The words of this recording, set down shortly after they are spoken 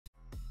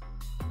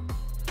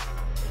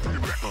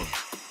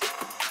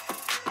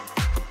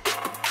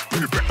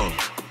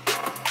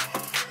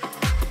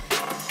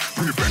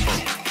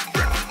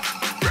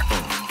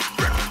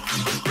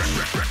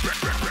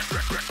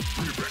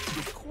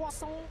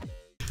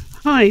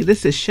Hi,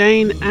 this is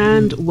Chaynne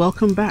and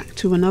welcome back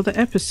to another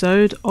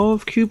episode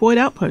of Cuboid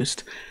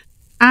Outpost.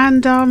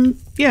 And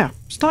yeah,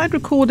 started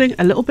recording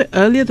a little bit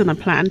earlier than I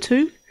planned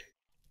to.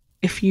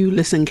 If you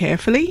listen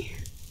carefully,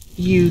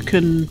 you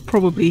can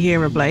probably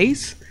hear a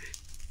blaze.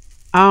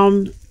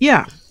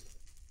 Yeah,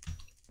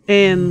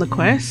 in the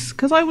quest,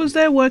 because I was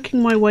there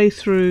working my way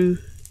through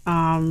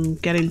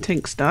getting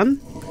tinks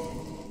done,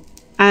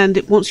 and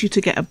it wants you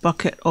to get a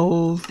bucket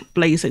of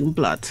blazing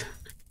blood.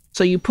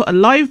 So you put a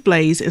live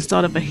blaze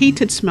instead of a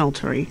heated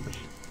smeltery,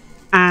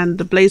 and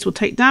the blaze will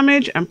take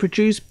damage and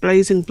produce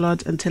blazing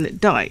blood until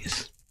it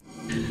dies.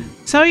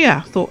 So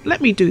yeah, thought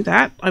let me do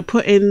that. I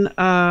put in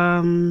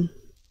a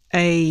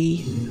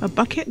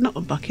bucket, not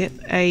a bucket,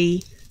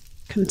 a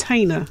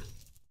container.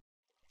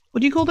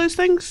 What do you call those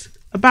things?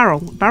 A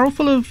barrel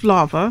full of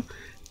lava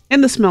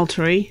in the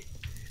smeltery.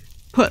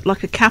 Put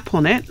like a cap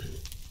on it,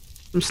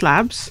 some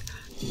slabs,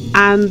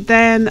 and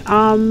then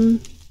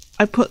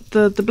I put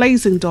the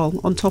blazing doll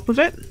on top of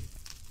it,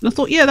 and I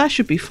thought, yeah, that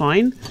should be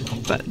fine.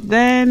 But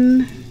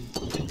then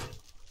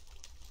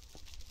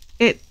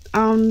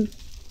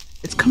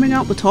it's coming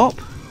out the top.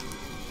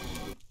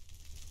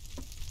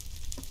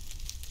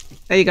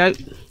 There you go.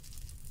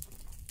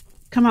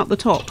 Come out the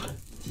top.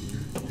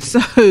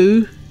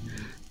 So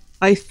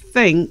I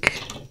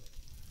think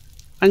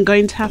I'm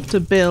going to have to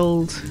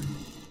build.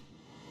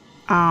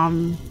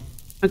 I'm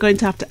going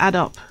to have to add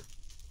up.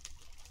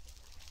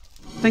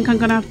 I think I'm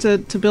going to have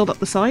to build up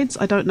the sides.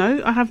 I don't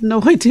know. I have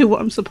no idea what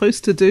I'm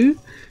supposed to do.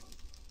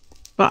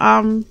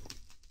 But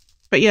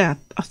yeah,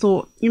 I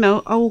thought, you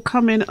know, I will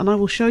come in and I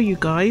will show you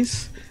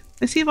guys.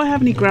 Let's see if I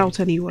have any grout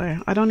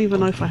anywhere. I don't even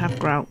know if I have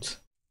grout.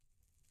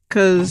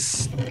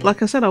 Because,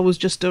 like I said, I was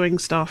just doing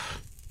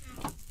stuff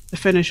to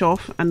finish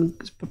off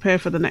and prepare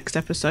for the next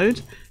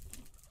episode.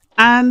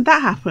 And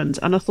that happened.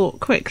 And I thought,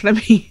 quick, let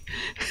me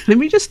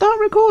just start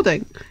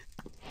recording.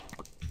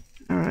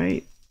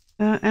 Alright.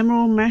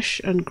 Emerald mesh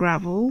and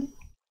gravel.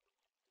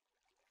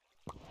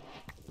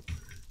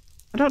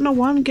 I don't know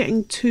why I'm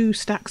getting 2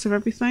 stacks of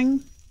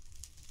everything,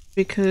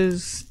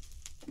 because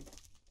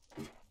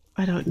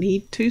I don't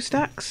need 2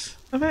 stacks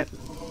of it,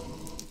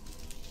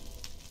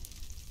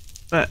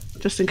 but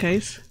just in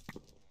case.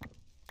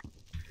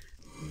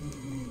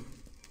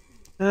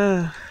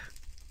 I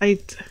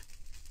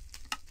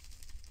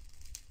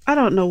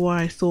don't know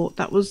why I thought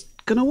that was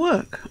gonna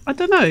work. I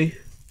don't know.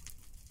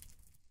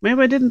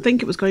 Maybe I didn't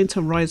think it was going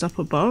to rise up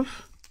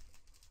above.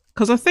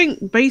 Because I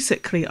think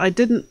basically I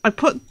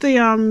put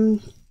the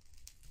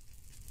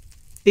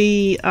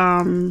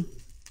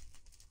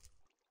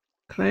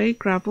clay,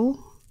 gravel,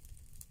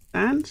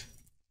 sand.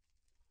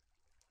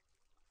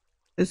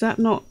 Is that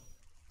not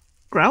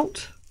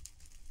grout?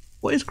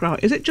 What is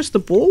grout? Is it just the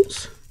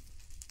balls?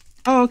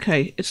 Oh,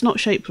 okay. It's not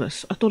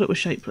shapeless. I thought it was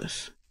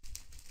shapeless.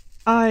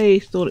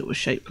 I thought it was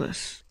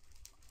shapeless.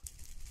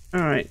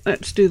 Alright,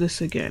 let's do this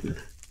again.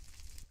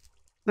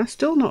 That's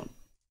still not...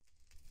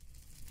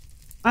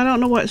 I don't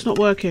know why it's not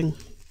working.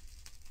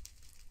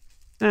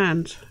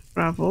 And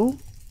gravel.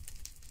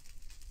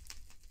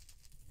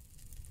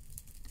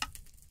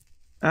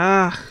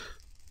 Ah.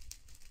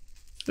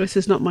 This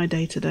is not my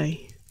day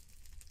today.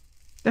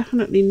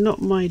 Definitely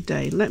not my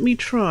day. Let me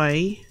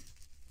try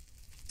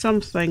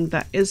something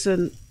that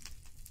isn't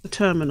the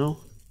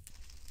terminal.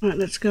 Right,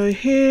 let's go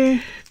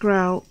here.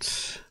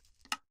 Grout.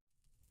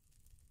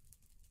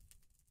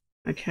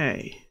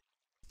 Okay.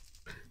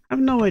 I have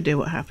no idea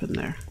what happened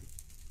there.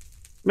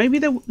 Maybe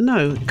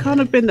no, it can't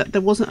have been that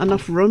there wasn't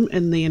enough room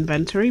in the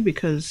inventory,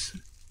 because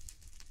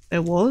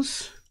there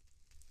was.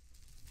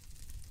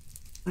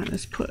 Right,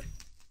 let's put a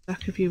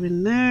stack of you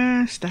in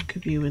there, stack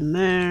of you in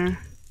there,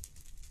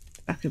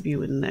 stack of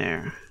you in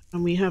there.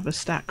 And we have a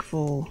stack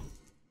for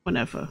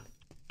whenever.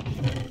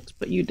 Let's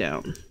put you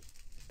down.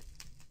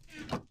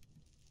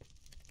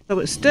 So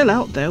it's still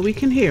out there, we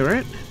can hear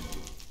it.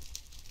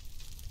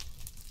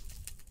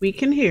 We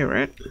can hear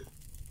it.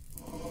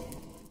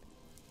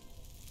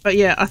 But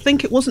yeah, I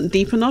think it wasn't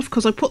deep enough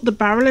because I put the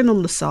barrel in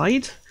on the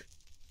side,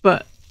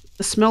 but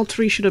the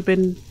smeltery should have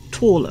been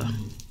taller.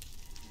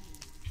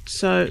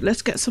 So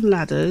let's get some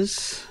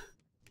ladders.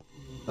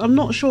 I'm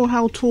not sure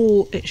how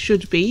tall it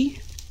should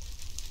be.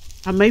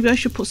 And maybe I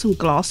should put some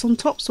glass on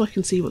top so I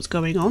can see what's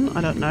going on.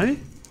 I don't know.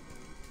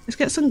 Let's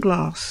get some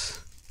glass.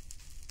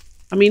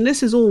 I mean,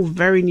 this is all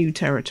very new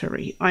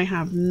territory. I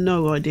have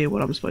no idea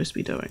what I'm supposed to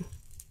be doing.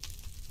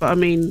 But I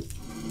mean,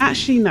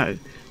 actually no.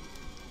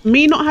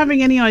 Me not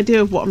having any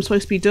idea of what I'm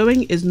supposed to be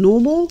doing is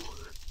normal,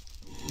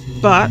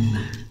 but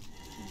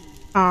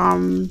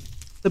the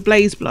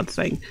blaze blood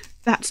thing,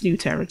 that's new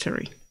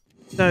territory.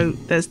 So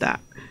there's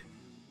that.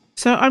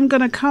 So I'm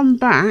gonna come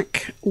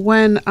back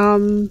when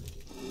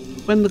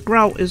the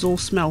grout is all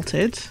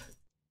smelted,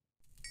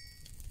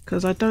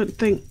 because I don't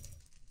think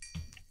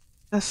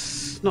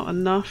that's not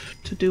enough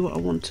to do what I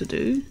want to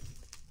do.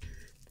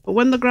 But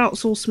when the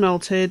grout's all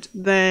smelted,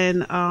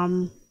 then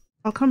I'll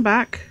come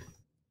back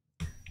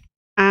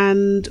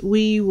and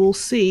we will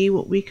see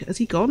what we can... Has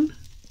he gone?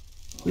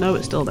 No,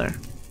 it's still there.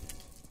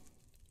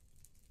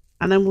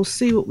 And then we'll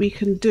see what we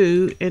can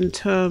do in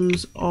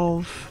terms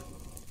of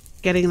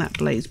getting that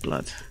blaze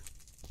blood.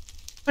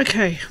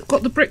 Okay,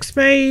 got the bricks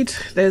made.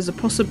 There's a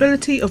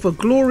possibility of a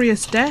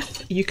glorious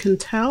death. You can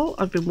tell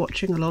I've been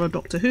watching a lot of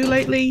Doctor Who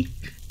lately.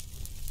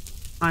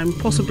 I'm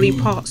possibly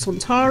part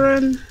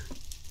Sontaran.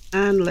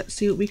 And let's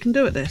see what we can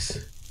do at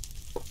this.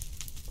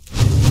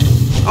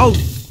 Oh,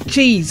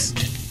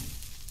 jeez.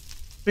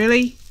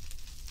 Really?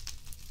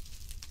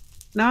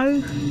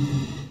 No?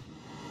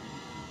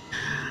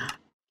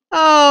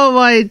 Oh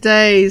my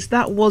days,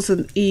 that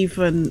wasn't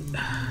even...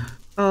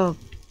 Oh.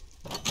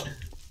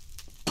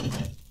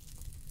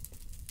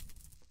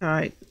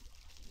 Alright.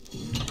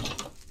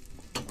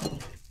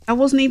 That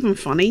wasn't even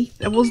funny.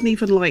 That wasn't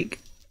even like...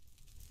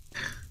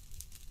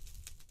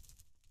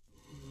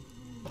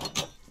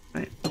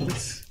 Right,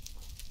 let's...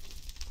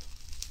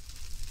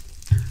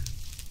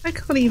 I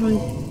can't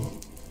even...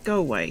 Go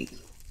away.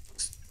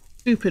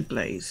 Stupid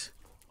blaze.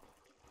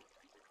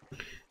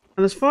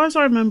 And as far as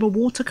I remember,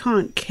 water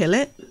can't kill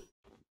it.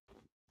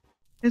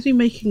 There's me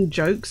making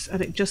jokes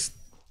and it just...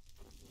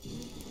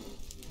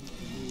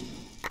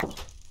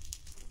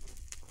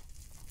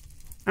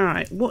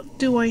 Alright, what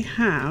do I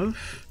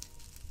have?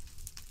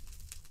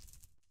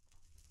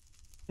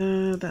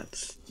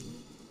 That's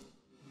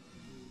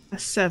a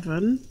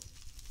 7.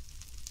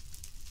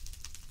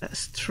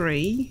 That's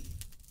 3.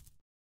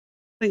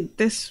 I think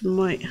this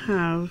might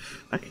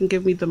have... That can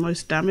give me the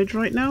most damage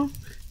right now.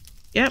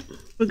 Yep,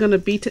 we're gonna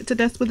beat it to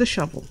death with a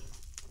shovel.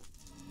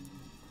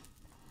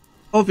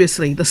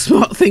 Obviously, the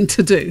smart thing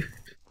to do.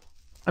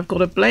 I've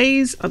got a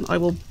blaze and I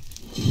will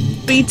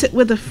beat it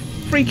with a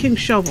freaking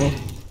shovel.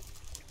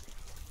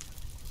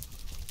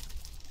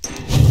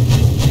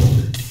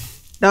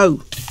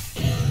 No.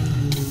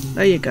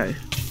 There you go.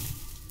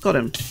 Got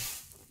him.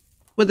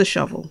 With a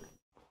shovel.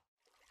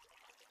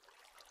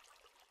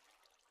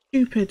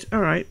 Stupid.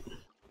 Alright.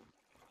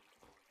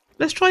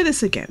 Let's try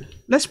this again.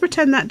 Let's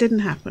pretend that didn't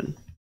happen.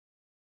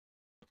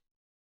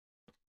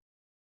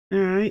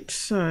 Alright,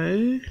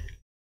 so...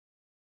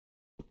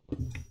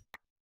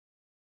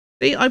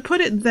 See, I put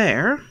it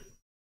there,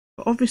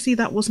 but obviously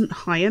that wasn't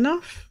high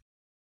enough.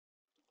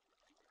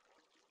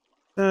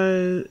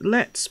 So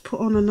let's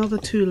put on another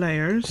 2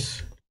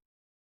 layers.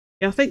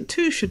 Yeah, I think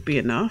 2 should be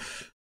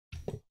enough.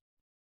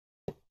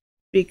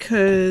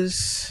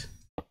 Because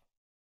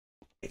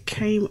it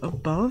came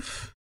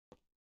above.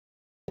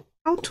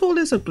 How tall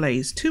is a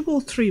blaze? 2 or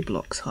 3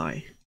 blocks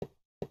high?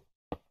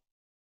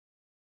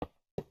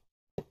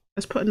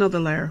 Let's put another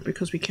layer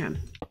because we can.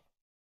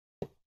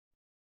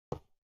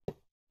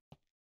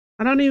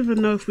 I don't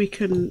even know if we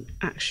can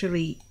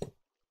actually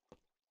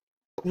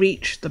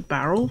reach the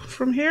barrel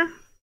from here.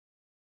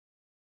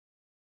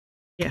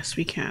 Yes,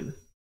 we can.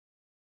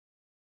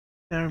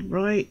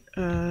 Right.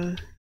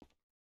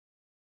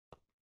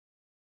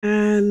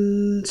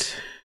 And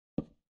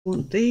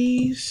want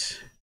these.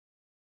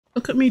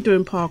 Look at me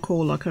doing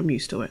parkour like I'm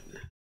used to it.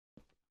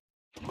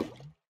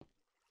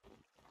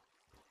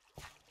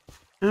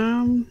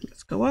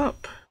 Let's go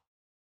up.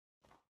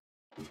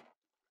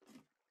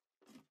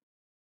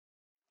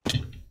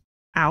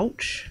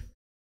 Ouch.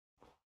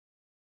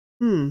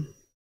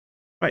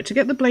 Right, to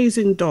get the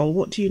blazing doll,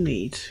 what do you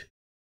need?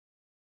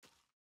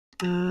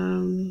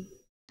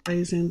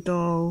 Blazing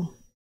doll.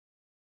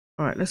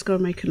 Alright, let's go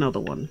make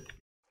another one.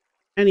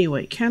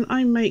 Anyway, can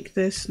I make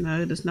this?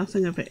 No, there's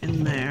nothing of it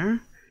in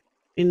there.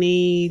 We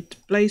need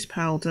blaze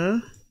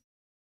powder,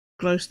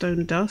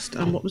 glowstone dust,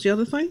 and what was the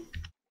other thing?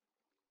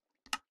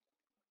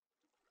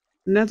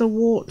 Nether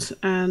wart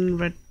and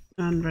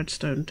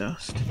redstone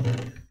dust.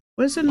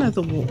 Where's the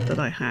nether wart that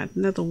I had?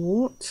 Nether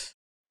wart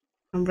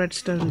and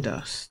redstone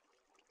dust.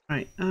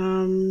 Right,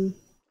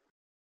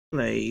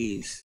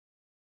 blaze.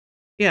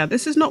 Yeah,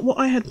 this is not what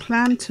I had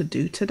planned to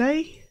do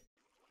today.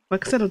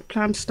 Like I said, I'd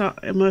planned to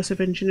start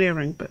immersive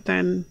engineering, but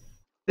then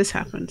this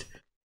happened.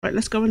 Right,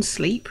 let's go and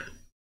sleep.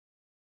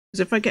 Because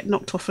if I get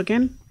knocked off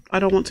again, I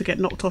don't want to get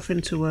knocked off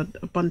into a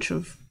bunch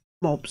of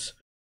mobs.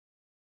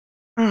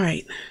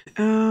 Alright,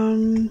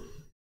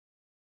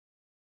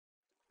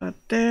 but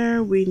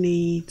there we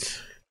need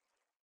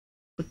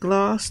the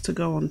glass to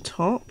go on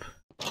top.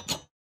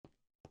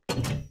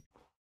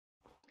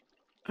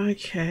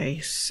 Okay,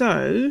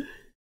 so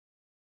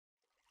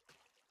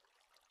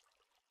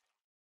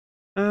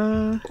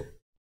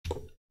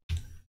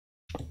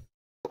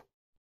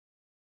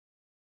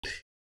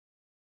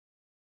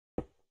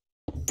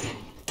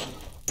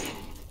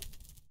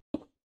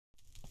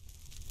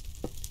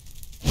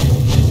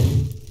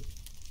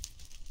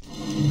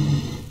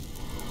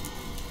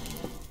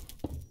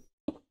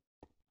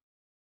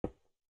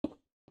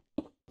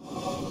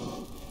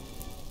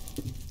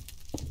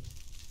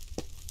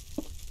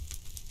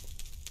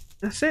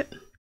that's it.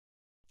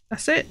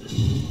 That's it.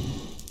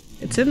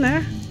 It's in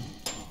there.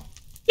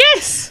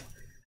 Yes!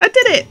 I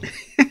did it!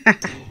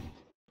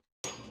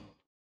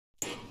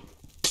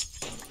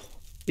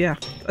 Yeah,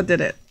 I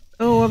did it.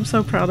 Oh, I'm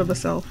so proud of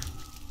myself.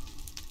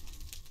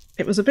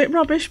 It was a bit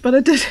rubbish, but I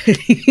did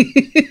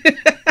it.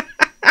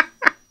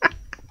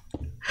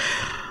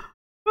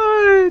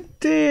 Oh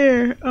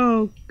dear.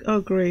 Oh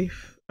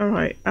grief.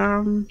 Alright,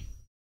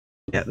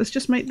 yeah, let's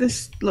just make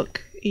this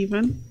look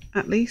even,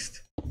 at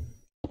least.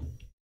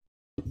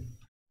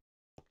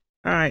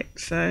 Alright,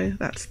 so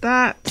that's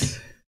that.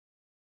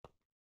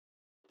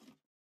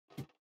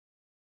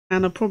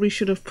 And I probably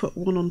should have put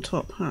one on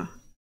top, huh?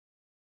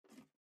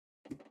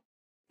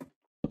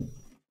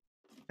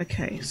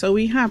 Okay, so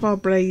we have our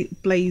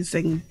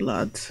blazing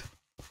blood.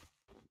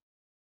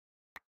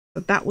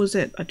 But that was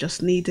it. I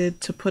just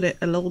needed to put it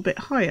a little bit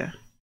higher.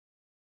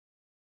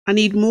 I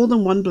need more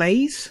than one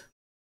blaze?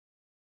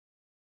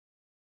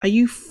 Are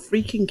you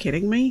freaking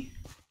kidding me?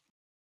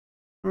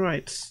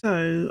 Alright,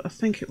 so I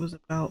think it was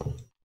about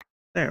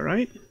there,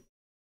 right?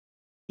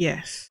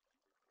 Yes.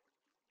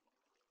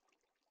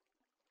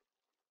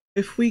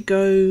 If we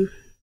go...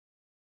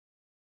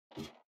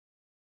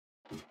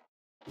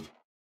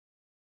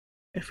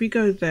 If we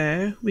go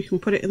there, we can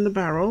put it in the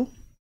barrel.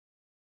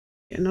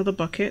 Get another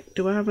bucket.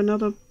 Do I have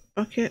another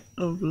bucket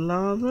of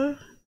lava?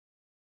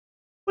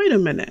 Wait a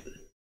minute.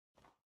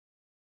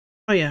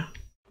 Oh yeah.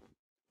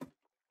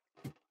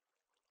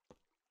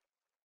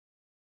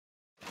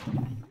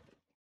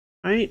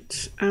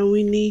 Right, and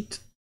we need...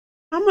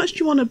 How much do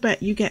you want to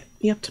bet you get?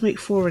 You have to make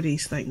 4 of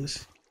these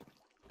things.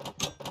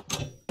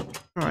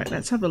 Alright,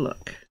 let's have a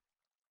look.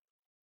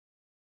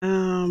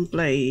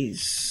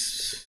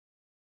 Blaze.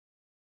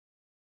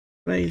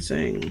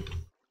 Blazing.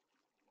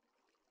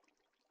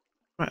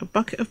 Right, a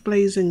bucket of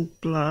blazing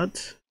blood.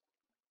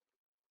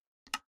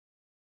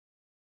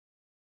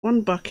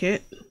 1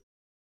 bucket.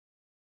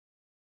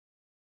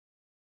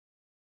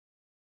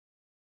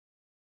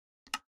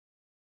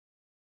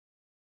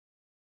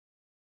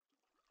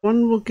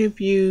 One will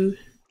give you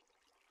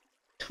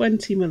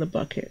 20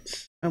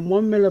 millibuckets, and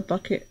 1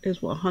 millibucket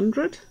is what,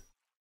 100?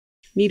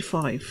 Need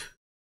 5.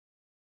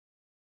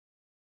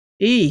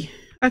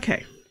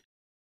 Okay.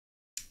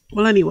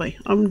 Well, anyway,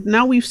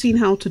 now we've seen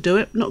how to do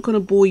it. I'm not going to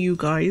bore you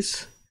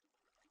guys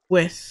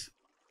with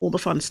all the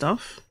fun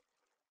stuff.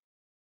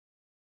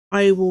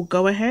 I will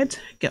go ahead,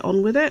 get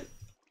on with it,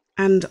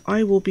 and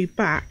I will be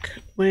back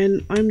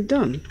when I'm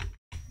done.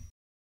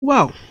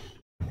 Well,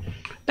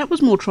 that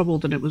was more trouble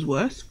than it was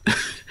worth.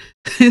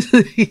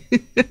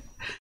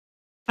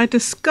 I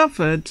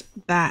discovered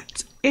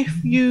that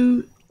if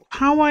you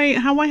how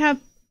I had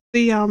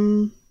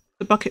the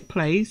bucket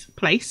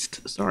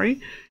placed, sorry,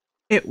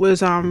 it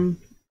was on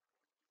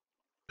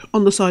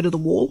the side of the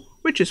wall,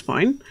 which is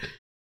fine.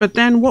 But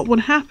then what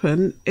would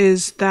happen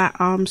is that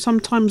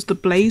sometimes the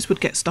blaze would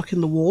get stuck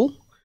in the wall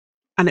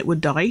and it would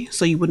die,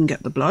 so you wouldn't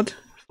get the blood.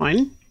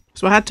 Fine.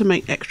 So I had to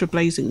make extra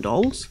blazing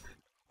dolls.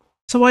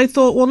 So I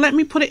thought, well, let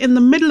me put it in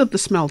the middle of the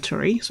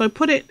smeltery. So I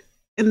put it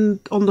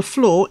on the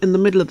floor in the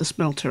middle of the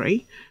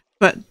smeltery,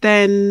 but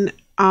then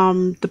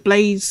the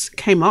blaze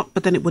came up,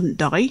 but then it wouldn't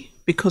die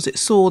because it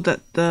saw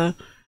that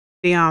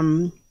it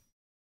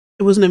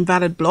was an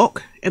invalid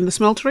block in the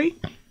smeltery.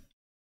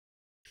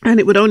 And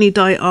it would only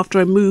die after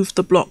I moved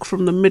the block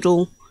from the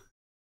middle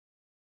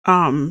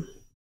of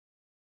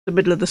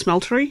the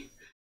smeltery.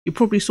 You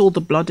probably saw the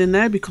blood in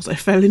there because I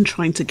fell in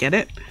trying to get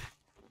it.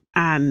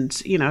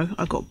 And, you know,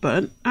 I got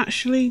burnt.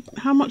 Actually,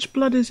 how much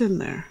blood is in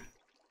there?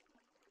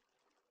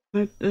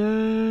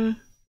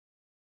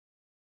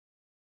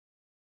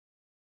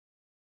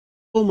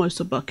 Almost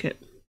a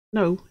bucket.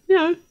 No.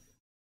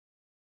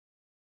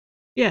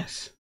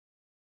 Yes.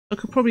 I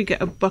could probably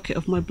get a bucket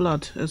of my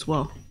blood as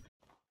well.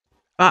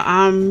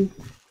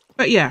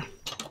 But yeah.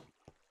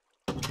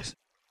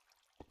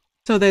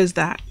 So there's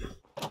that.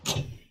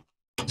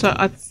 So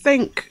I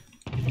think,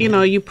 you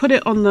know, you put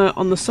it on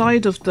the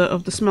side of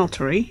the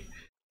smeltery,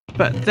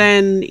 but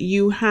then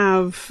you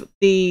have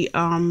the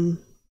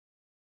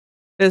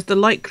there's the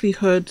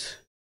likelihood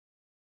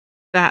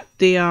that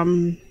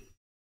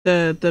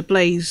the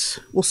blaze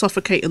will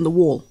suffocate in the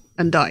wall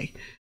and die,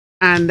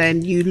 and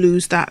then you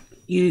lose that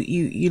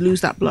you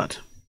lose that blood.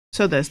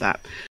 So there's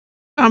that.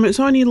 It's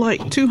only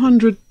like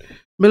 200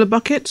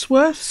 millibuckets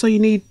worth, so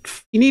you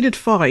needed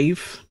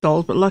 5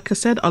 dolls, but like I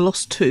said, I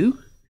lost 2.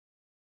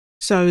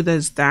 So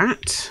there's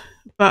that.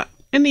 But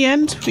in the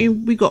end,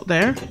 we got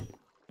there.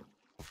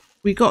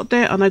 We got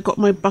there, and I got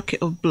my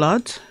bucket of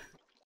blood.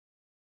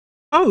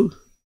 Oh,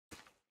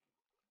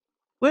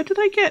 where did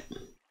I get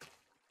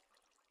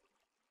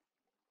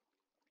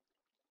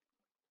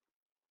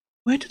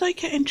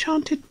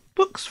enchanted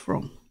books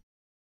from?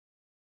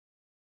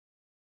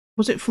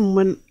 Was it from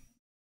when?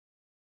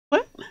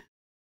 What?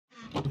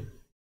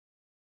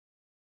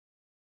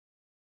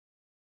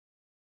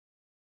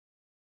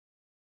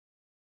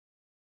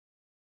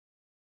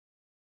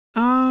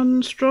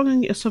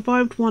 Strong and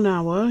survived 1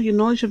 hour. Your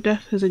knowledge of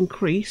death has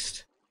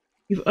increased.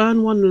 You've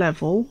earned 1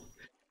 level.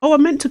 Oh, I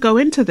meant to go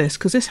into this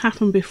because this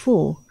happened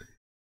before.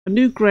 A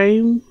new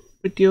grain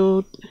with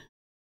your...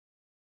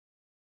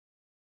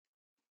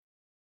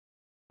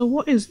 So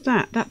what is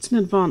that? That's an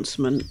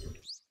advancement.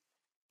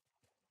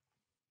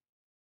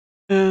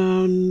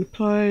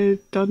 Apply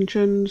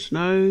dungeons,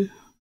 no.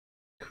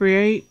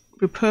 Create,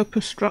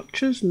 Repurpose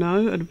structures?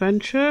 No.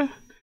 Adventure?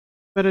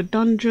 Better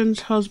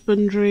dungeons,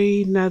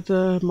 husbandry,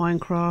 nether,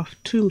 Minecraft,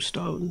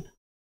 tombstone.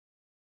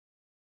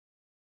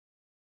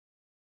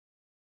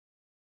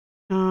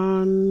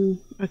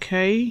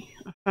 Okay,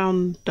 I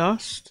found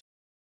dust.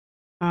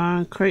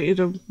 Created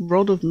a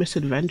rod of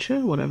misadventure,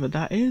 whatever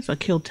that is. I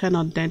killed 10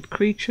 undead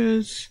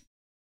creatures.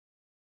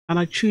 And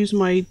I choose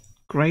my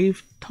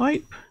grave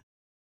type.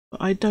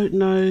 But I don't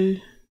know.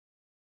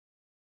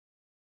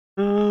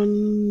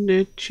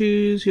 You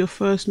choose your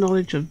first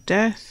knowledge of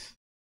death.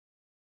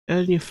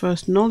 Earn your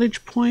first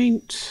knowledge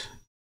point.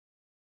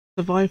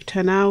 Survive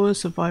 10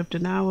 hours, survived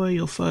an hour,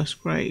 your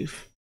first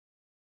grave.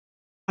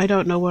 I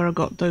don't know where I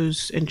got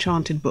those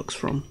enchanted books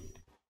from.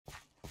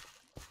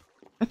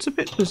 That's a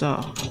bit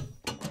bizarre.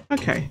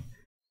 Okay.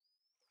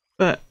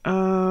 But,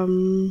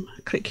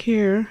 click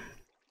here.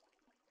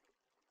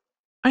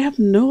 I have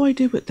no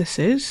idea what this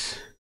is.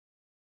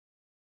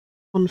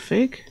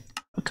 Config.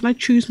 Can I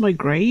choose my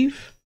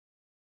grave?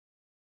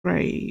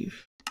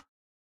 Grave.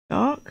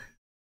 Dark.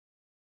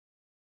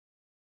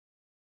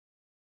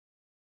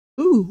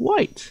 Ooh,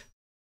 white.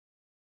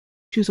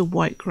 Choose a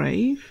white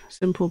grave.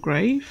 Simple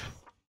grave.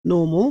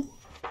 Normal.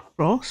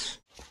 Cross.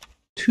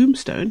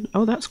 Tombstone.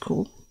 Oh, that's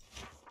cool.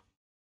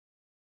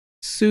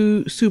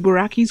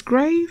 Subaraki's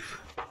grave?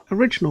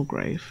 Original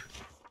grave.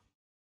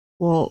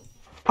 Well,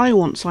 I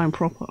want sign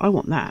proper. I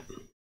want that.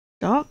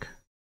 Dark?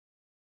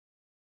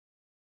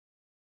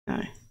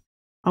 No.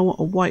 I want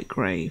a white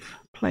grave.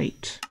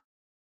 Plate.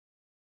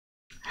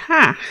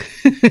 Ha!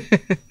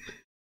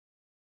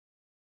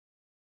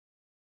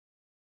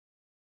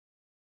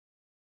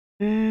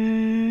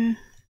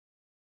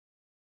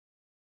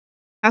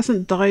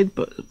 Hasn't died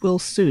but will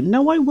soon.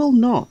 No, I will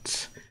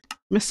not.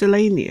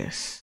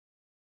 Miscellaneous.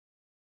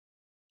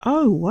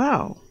 Oh,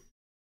 wow.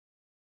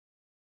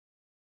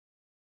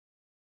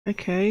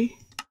 Okay.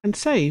 And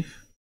save.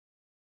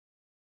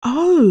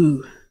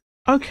 Oh,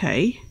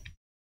 okay.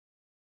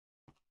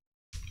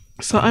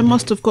 So I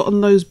must have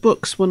gotten those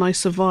books when I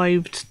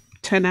survived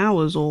 10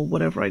 hours or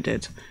whatever I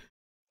did.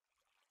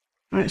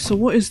 Alright, so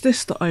what is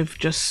this that I've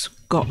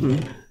just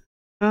gotten?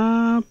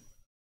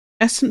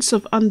 Essence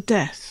of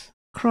Undeath.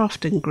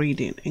 Craft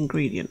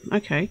ingredient.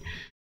 Okay.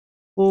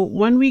 Well,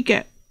 when we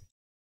get,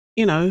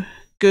 you know,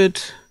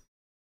 good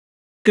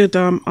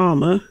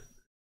armor,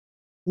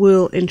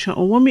 we'll enchant.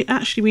 Or when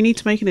we need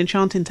to make an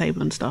enchanting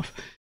table and stuff.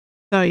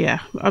 So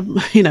yeah,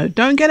 you know,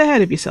 don't get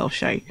ahead of yourself,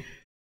 Shay.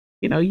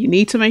 You know, you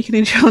need to make an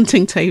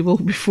enchanting table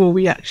before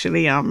we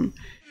actually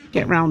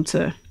get round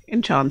to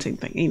enchanting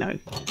thing. You know.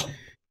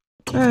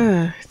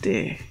 Oh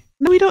dear.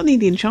 No, we don't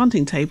need the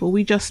enchanting table.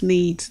 We just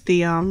need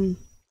the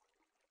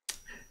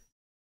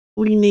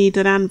we need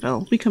an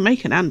anvil. We can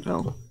make an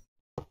anvil,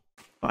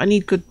 but I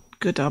need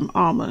good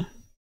armor.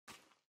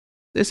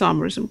 This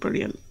armor isn't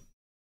brilliant.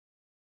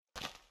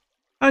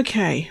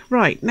 Okay,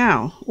 right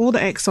now all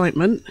the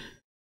excitement,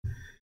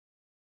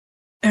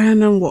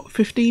 and I'm what,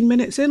 15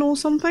 minutes in or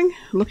something.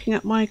 Looking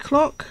at my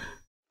clock,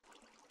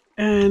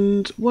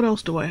 and what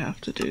else do I have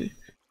to do?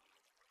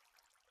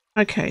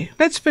 Okay,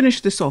 let's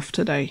finish this off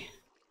today,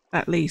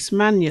 at least.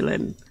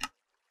 Manulin.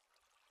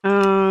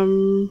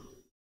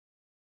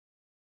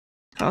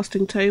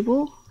 Casting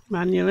table,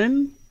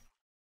 manulin,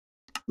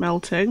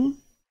 melting.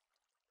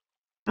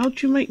 How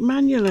do you make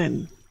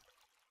manulin?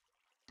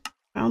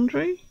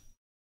 Foundry?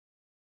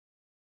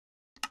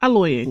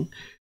 Alloying.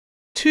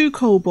 2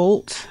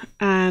 cobalt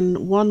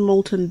and 1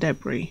 molten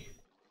debris.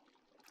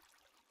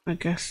 I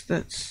guess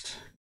that's...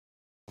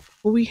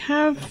 Well, we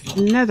have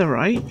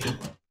netherite.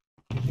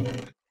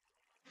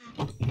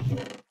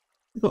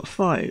 We've got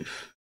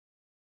 5.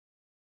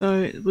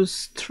 So it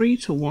was 3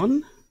 to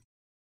 1.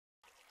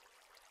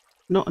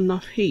 Not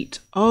enough heat.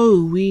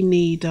 Oh, we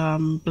need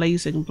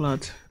blazing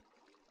blood.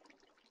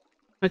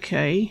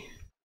 Okay.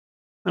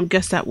 I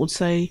guess that would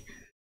say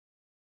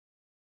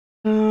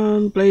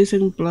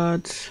blazing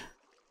blood.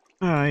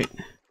 Alright.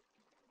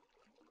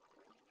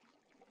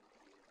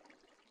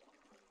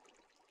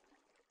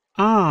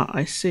 Ah,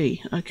 I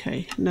see.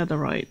 Okay,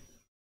 netherite.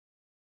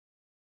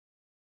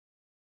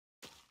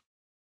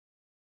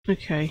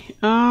 Okay.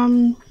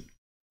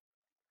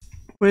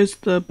 Where's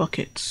the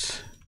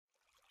buckets?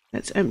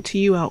 Let's empty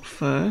you out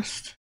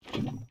first.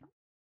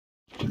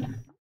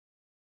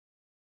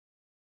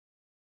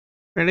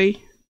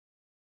 Really?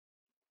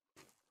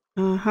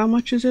 How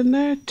much is in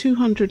there?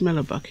 200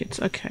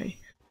 millibuckets. Okay.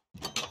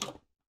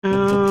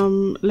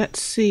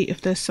 Let's see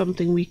if there's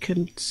something we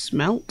can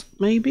smelt,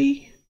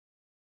 maybe?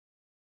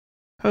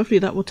 Hopefully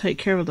that will take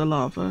care of the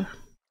lava.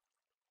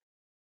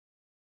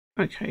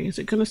 Okay, is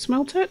it gonna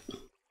smelt it?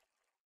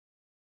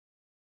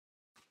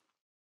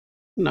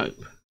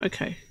 Nope.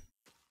 Okay.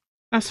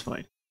 That's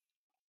fine.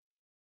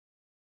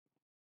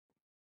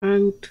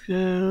 And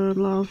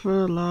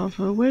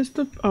lava. Where's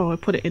the... Oh, I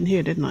put it in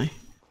here, didn't I?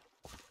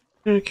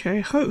 Okay,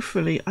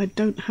 hopefully I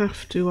don't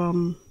have to I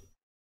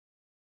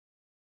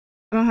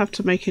don't have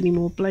to make any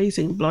more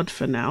blazing blood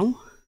for now.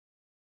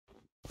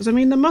 Because I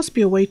mean, there must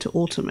be a way to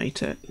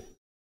automate it.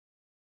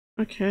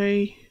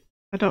 Okay.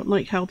 I don't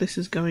like how this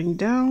is going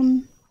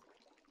down.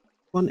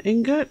 1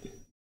 ingot.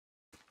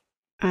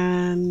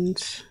 And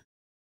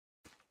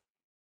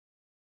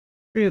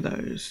 3 of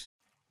those.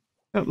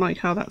 Don't like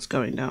how that's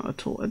going down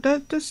at all.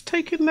 That's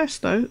taking less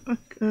though.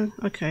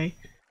 Okay.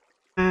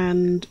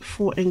 And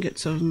 4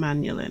 ingots of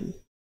manulin.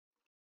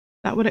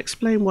 That would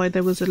explain why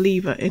there was a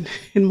lever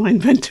in my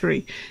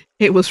inventory.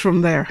 It was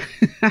from there.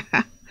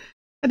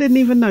 I didn't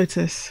even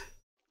notice.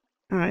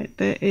 Alright,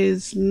 there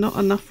is not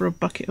enough for a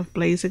bucket of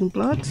blazing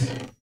blood.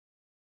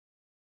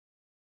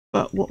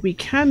 But what we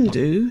can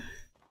do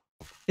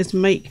is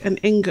make an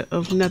ingot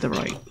of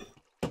netherite.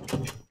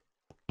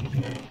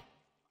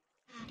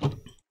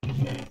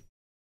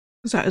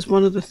 Because that is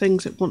one of the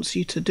things it wants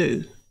you to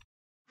do.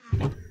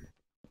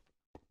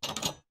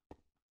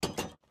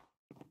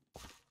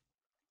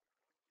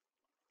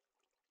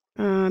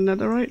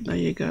 Netherite, there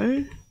you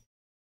go.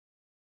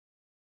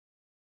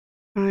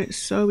 Alright,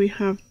 so we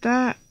have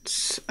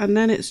that, and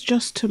then it's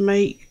just to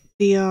make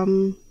the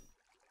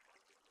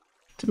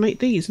to make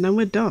these, and then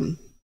we're done.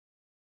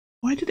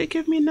 Why did it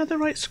give me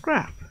netherite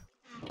scrap?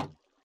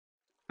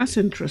 That's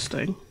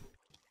interesting.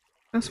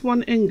 That's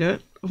 1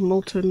 ingot of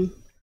molten.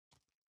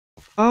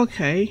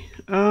 Okay.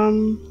 How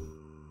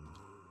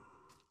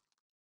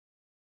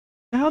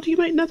do you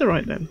make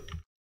netherite then?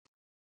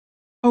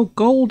 Oh,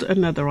 gold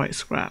and netherite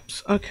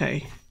scraps.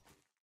 Okay.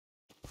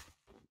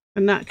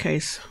 In that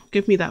case,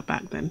 give me that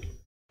back then.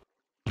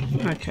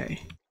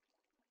 Okay.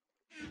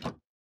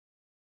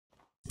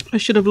 I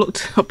should have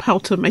looked up how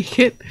to make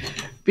it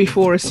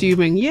before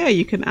assuming, yeah,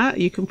 you can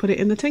put it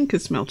in the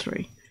tinker's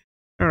smeltery.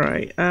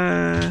 Alright,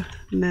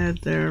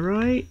 netherite.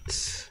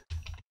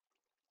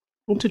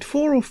 Wanted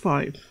 4 or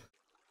 5?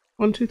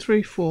 1, 2,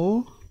 3,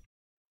 4.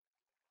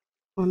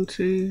 1,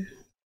 2.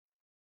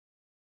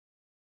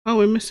 Oh,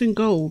 we're missing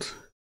gold.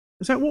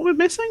 Is that what we're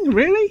missing?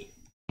 Really?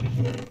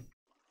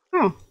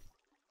 Oh.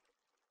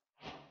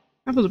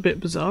 That was a bit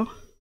bizarre.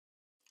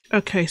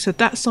 Okay, so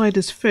that side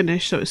is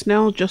finished, so it's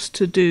now just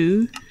to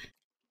do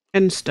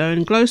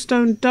endstone,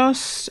 glowstone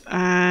dust,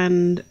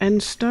 and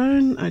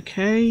endstone.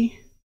 Okay.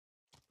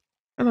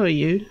 Hello,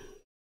 you.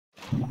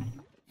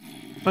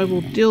 I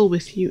will deal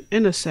with you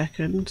in a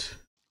second.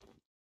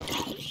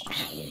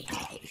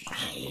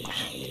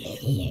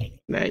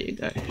 There you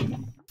go.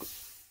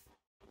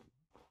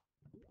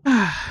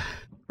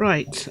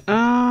 Right,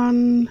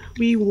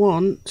 we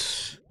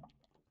want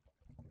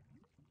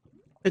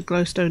the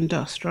glowstone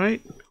dust,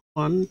 right?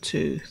 1,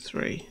 2,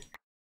 3.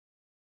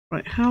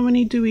 Right, how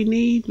many do we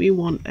need? We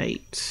want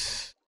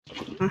 8.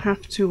 I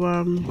have to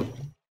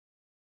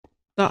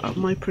start up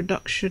my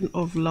production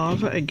of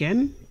lava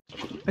again.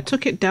 I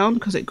took it down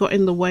because it got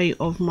in the way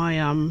of my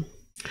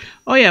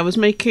oh yeah, I was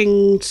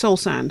making soul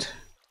sand.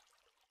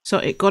 So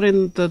it got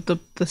in the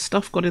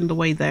stuff got in the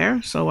way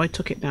there, so I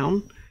took it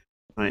down.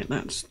 Right,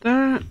 that's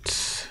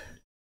that.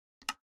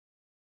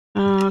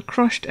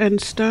 Crushed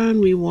end stone,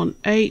 we want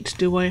 8.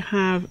 Do I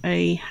have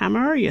a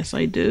hammer? Yes,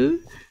 I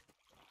do.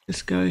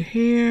 Just go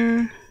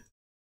here.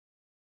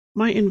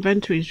 My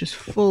inventory is just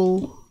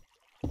full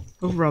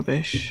of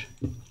rubbish,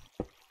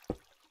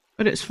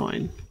 but it's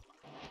fine.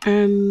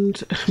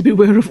 And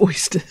beware of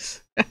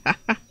oysters.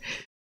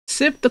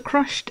 Sieve the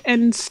crushed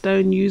end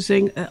stone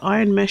using an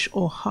iron mesh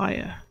or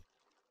higher.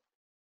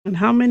 And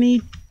how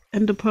many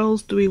ender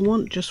pearls do we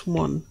want? Just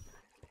 1.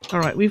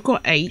 Alright, we've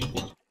got 8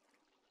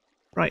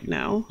 right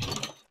now.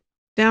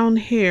 Down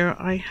here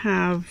I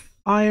have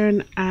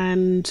iron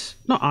and...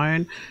 not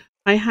iron.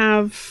 I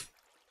have...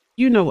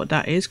 you know what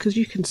that is because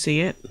you can see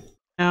it.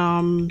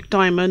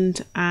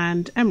 Diamond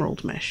and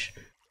emerald mesh.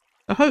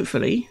 So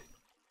hopefully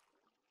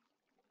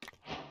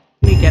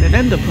we get an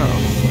ender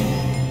pearl.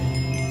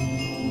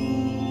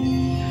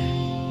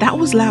 That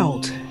was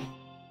loud.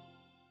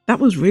 That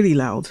was really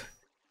loud.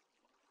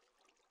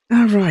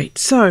 Alright,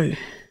 so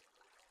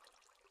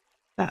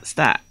that's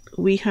that.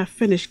 We have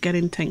finished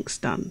getting tanks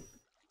done.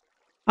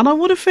 And I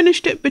would have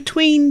finished it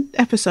between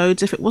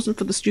episodes if it wasn't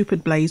for the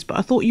stupid blaze, but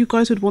I thought you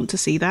guys would want to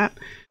see that.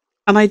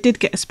 And I did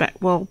get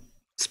a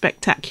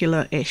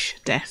spectacular-ish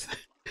death.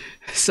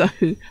 So,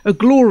 a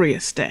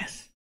glorious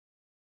death.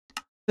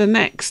 The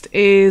next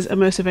is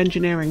immersive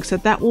engineering, so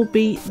that will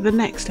be the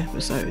next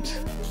episode.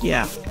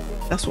 Yeah,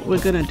 that's what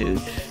we're gonna do.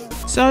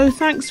 So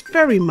thanks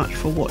very much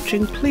for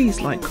watching. Please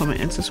like, comment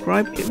and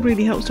subscribe. It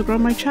really helps to grow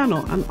my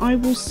channel, and I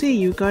will see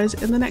you guys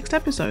in the next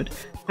episode.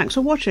 Thanks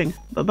for watching.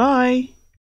 Bye bye.